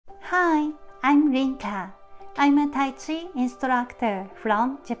Hi, I'm Rinka. I'm a Tai Chi instructor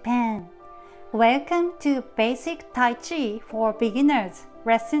from Japan. Welcome to Basic Tai Chi for Beginners,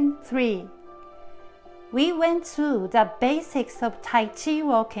 Lesson 3. We went through the basics of Tai Chi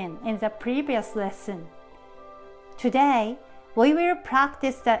walking in the previous lesson. Today, we will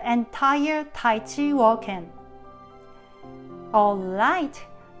practice the entire Tai Chi walking. Alright,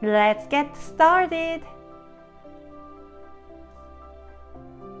 let's get started.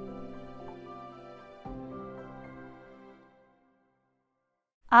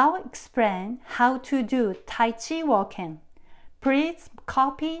 I'll explain how to do Tai Chi walking. Please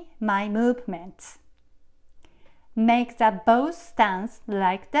copy my movements. Make the bow stance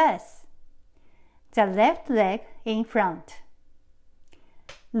like this. The left leg in front.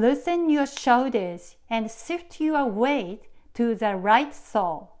 Loosen your shoulders and shift your weight to the right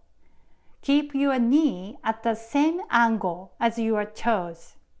sole. Keep your knee at the same angle as your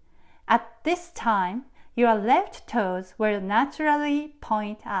toes. At this time, your left toes will naturally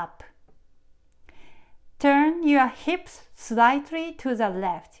point up. Turn your hips slightly to the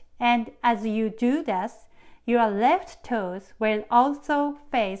left, and as you do this, your left toes will also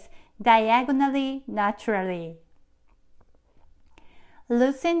face diagonally naturally.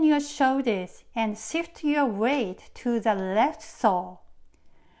 Loosen your shoulders and shift your weight to the left sole.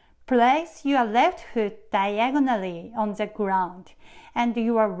 Place your left foot diagonally on the ground and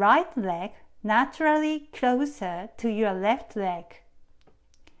your right leg naturally closer to your left leg.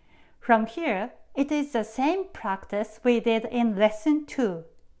 From here, it is the same practice we did in Lesson 2.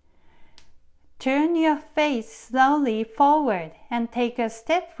 Turn your face slowly forward and take a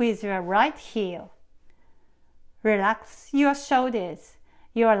step with your right heel. Relax your shoulders.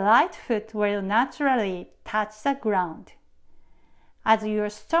 Your right foot will naturally touch the ground. As your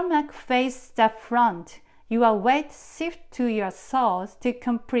stomach faces the front, your weight shifts to your soles to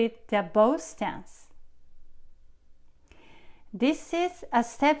complete the bow stance. This is a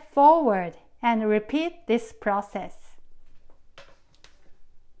step forward, and repeat this process.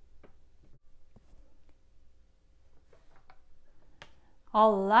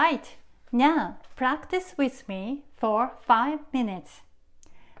 Alright, now practice with me for 5 minutes.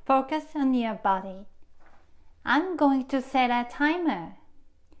 Focus on your body. I'm going to set a timer.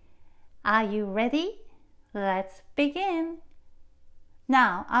 Are you ready? Let's begin.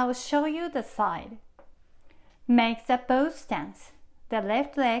 Now I'll show you the side. Make the bow stance, the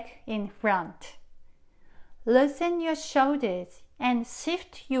left leg in front. Loosen your shoulders and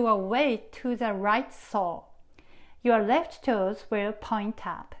shift your weight to the right sole. Your left toes will point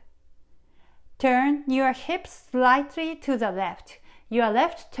up. Turn your hips slightly to the left. Your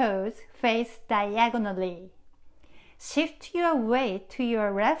left toes face diagonally. Shift your weight to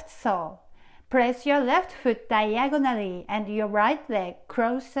your left sole. Place your left foot diagonally and your right leg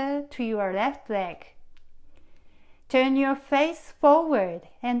closer to your left leg. Turn your face forward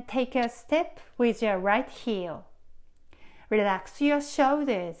and take a step with your right heel. Relax your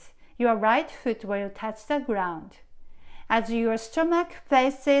shoulders. Your right foot will touch the ground. As your stomach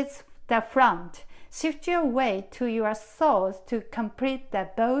faces the front, shift your weight to your soles to complete the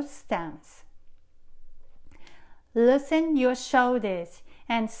bow stance. Loosen your shoulders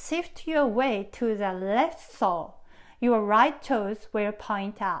and shift your weight to the left sole. Your right toes will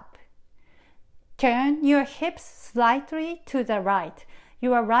point up. Turn your hips slightly to the right.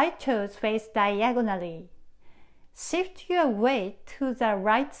 Your right toes face diagonally. Shift your weight to the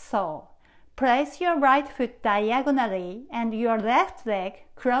right sole. Place your right foot diagonally and your left leg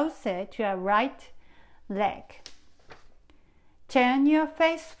closer to your right leg. Turn your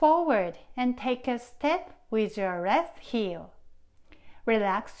face forward and take a step with your left heel.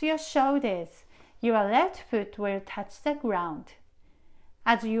 Relax your shoulders. Your left foot will touch the ground.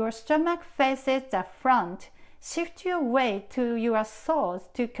 As your stomach faces the front, shift your weight to your soles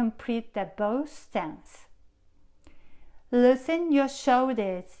to complete the bow stance. Loosen your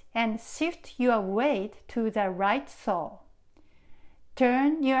shoulders and shift your weight to the right sole.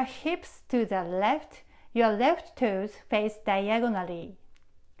 Turn your hips to the left. Your left toes face diagonally.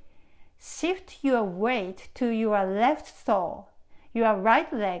 Shift your weight to your left sole. Your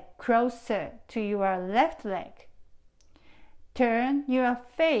right leg closer to your left leg. Turn your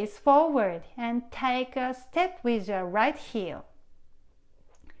face forward and take a step with your right heel.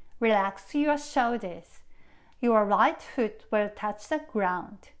 Relax your shoulders. Your right foot will touch the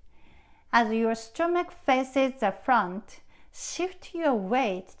ground. As your stomach faces the front, shift your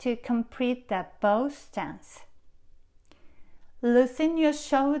weight to complete the bow stance. Loosen your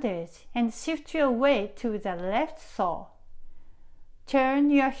shoulders and shift your weight to the left sole. Turn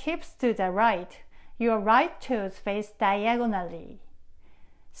your hips to the right. Your right toes face diagonally.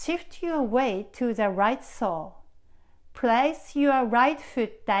 shift your weight to the right sole. Place your right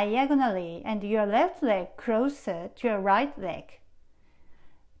foot diagonally and your left leg closer to your right leg.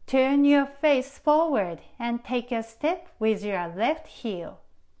 Turn your face forward and take a step with your left heel.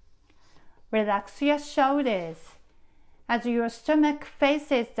 Relax your shoulders. As your stomach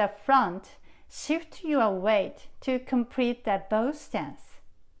faces the front, shift your weight to complete the bow stance.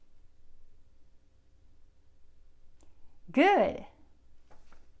 Good.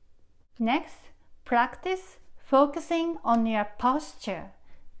 Next, practice focusing on your posture.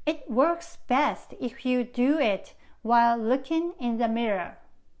 It works best if you do it while looking in the mirror.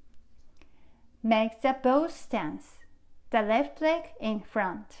 Make the bow stance, the left leg in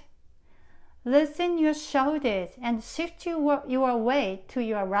front. Loosen your shoulders and shift your weight to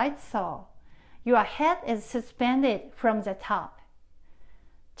your right sole. Your head is suspended from the top.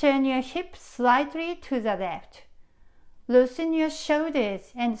 Turn your hips slightly to the left. Loosen your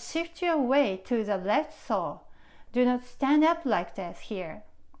shoulders and shift your weight to the left sole. Do not stand up like this here.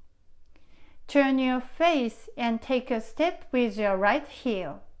 Turn your face and take a step with your right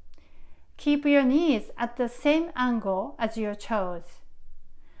heel. Keep your knees at the same angle as your toes.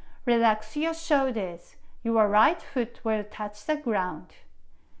 Relax your shoulders. Your right foot will touch the ground.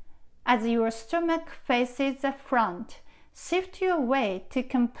 As your stomach faces the front, shift your weight to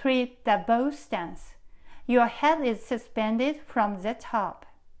complete the bow stance. Your head is suspended from the top.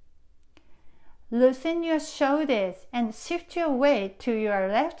 Loosen your shoulders and shift your weight to your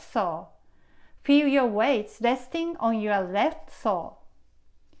left sole. Feel your weight resting on your left sole.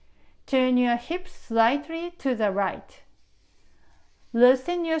 Turn your hips slightly to the right.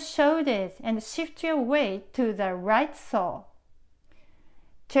 Loosen your shoulders and shift your weight to the right sole.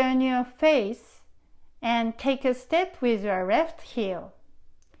 Turn your face and take a step with your left heel.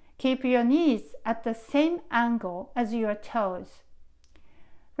 Keep your knees at the same angle as your toes.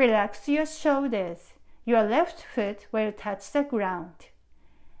 Relax your shoulders. Your left foot will touch the ground.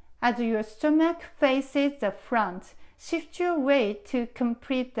 As your stomach faces the front, shift your weight to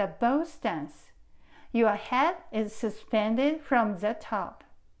complete the bow stance. Your head is suspended from the top.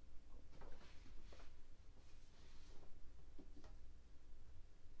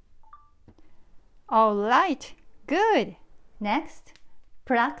 All right, good. Next,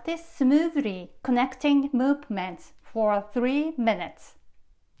 practice smoothly connecting movements for 3 minutes.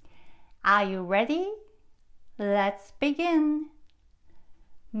 Are you ready? Let's begin.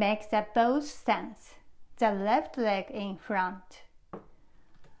 Make the bow stance, the left leg in front.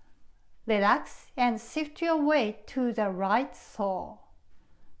 Relax and shift your weight to the right sole.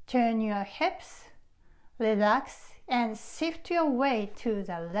 Turn your hips. Relax and shift your weight to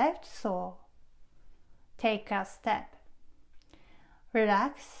the left sole. Take a step.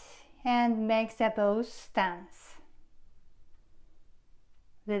 Relax and make the bow stance.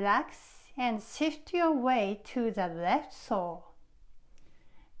 Relax and shift your weight to the left sole.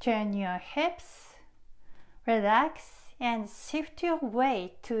 Turn your hips. Relax and shift your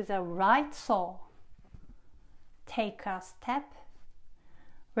weight to the right sole. Take a step.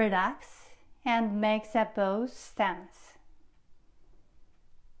 Relax and make the bow stance.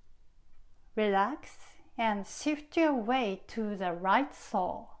 Relax and shift your weight to the right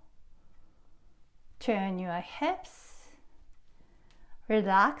sole. Turn your hips.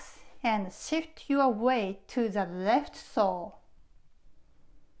 Relax and shift your weight to the left sole.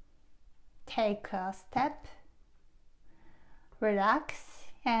 Take a step. Relax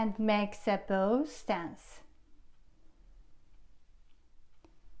and make the bow stance.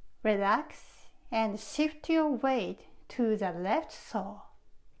 Relax and shift your weight to the left sole.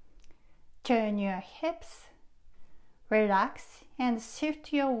 Turn your hips. Relax and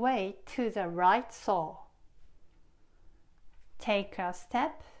shift your weight to the right sole. Take a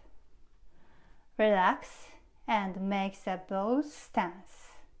step. Relax and make the bow stance.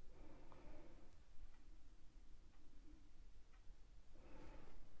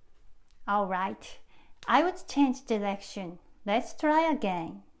 All right, I would change direction. Let's try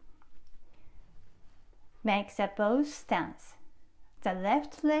again. Make the bow stance, the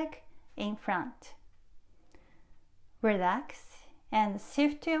left leg in front. Relax and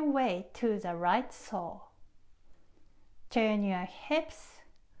shift your weight to the right sole. Turn your hips.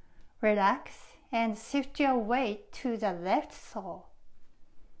 Relax and shift your weight to the left sole.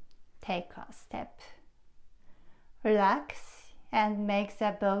 Take a step. Relax and make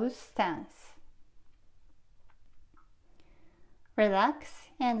the bow stance. Relax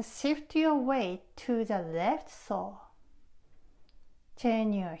and shift your weight to the left sole.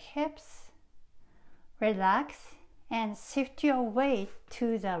 Turn your hips. Relax and shift your weight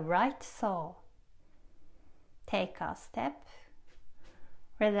to the right sole. Take a step.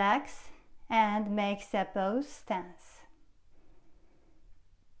 Relax and make the bow stance.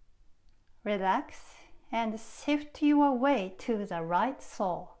 Relax and shift your weight to the right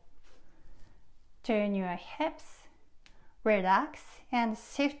sole. Turn your hips. Relax and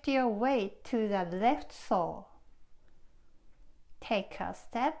shift your weight to the left sole. Take a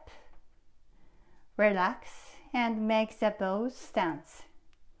step. Relax and make the bow stance.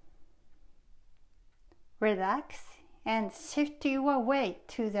 Relax and shift your weight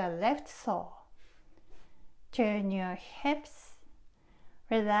to the left sole. Turn your hips.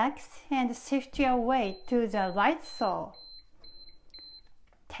 Relax and shift your weight to the right sole.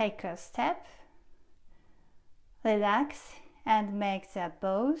 Take a step. Relax and make the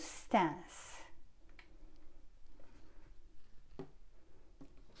bow stance.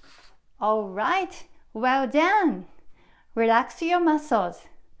 Alright, well done! Relax your muscles.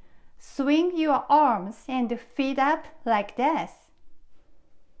 Swing your arms and feet up like this.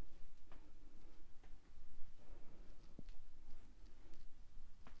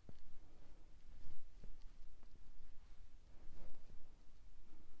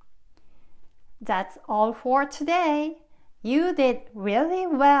 That's all for today. You did really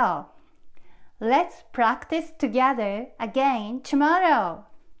well. Let's practice together again tomorrow.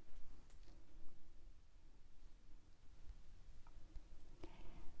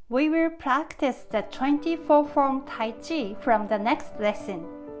 We will practice the 24-form Tai Chi from the next lesson.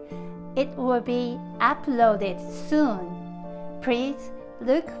 It will be uploaded soon. Please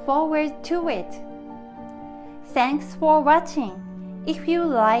look forward to it. Thanks for watching. If you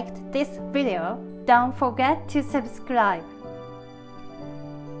liked this video, don't forget to subscribe.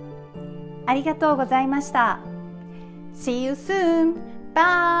 ありがとうございました。See you soon.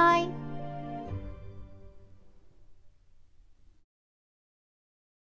 Bye.